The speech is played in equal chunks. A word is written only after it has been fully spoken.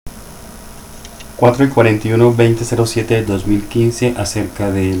4/41/2007 de 2015 acerca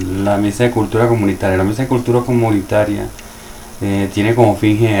de la mesa de cultura comunitaria. La mesa de cultura comunitaria tiene como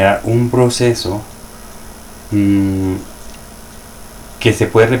fin generar un proceso que se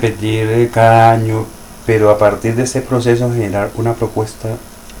puede repetir cada año, pero a partir de ese proceso generar una propuesta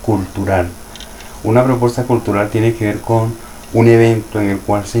cultural. Una propuesta cultural tiene que ver con un evento en el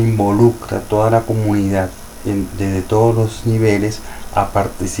cual se involucra toda la comunidad desde todos los niveles a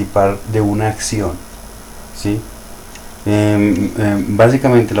participar de una acción, ¿sí?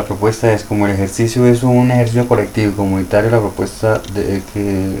 Básicamente la propuesta es, como el ejercicio es un ejercicio colectivo comunitario, la propuesta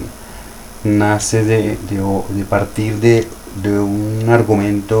que nace de partir de un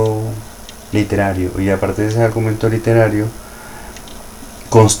argumento literario, y a partir de ese argumento literario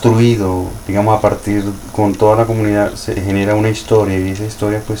construido, digamos, a partir con toda la comunidad, se genera una historia, y esa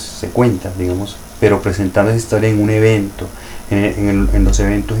historia pues se cuenta, digamos, pero presentando esa historia en un evento. En los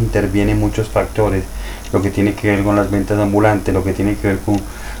eventos intervienen muchos factores, lo que tiene que ver con las ventas ambulantes, lo que tiene que ver con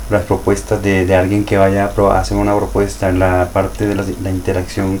las propuestas de alguien que vaya a hacer una propuesta, en la parte de la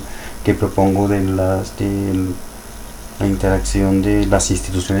interacción que propongo de la interacción de las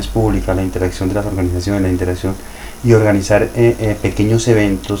instituciones públicas, la interacción de las organizaciones, la interacción, y organizar pequeños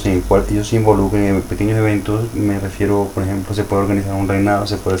eventos en el cual ellos se involucren. En pequeños eventos me refiero, por ejemplo, se puede organizar un reinado,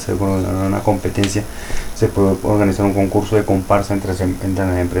 se puede hacer una competencia, se puede organizar un concurso de comparsa entre las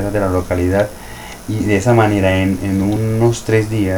empresas de la localidad, y de esa manera en unos 3 días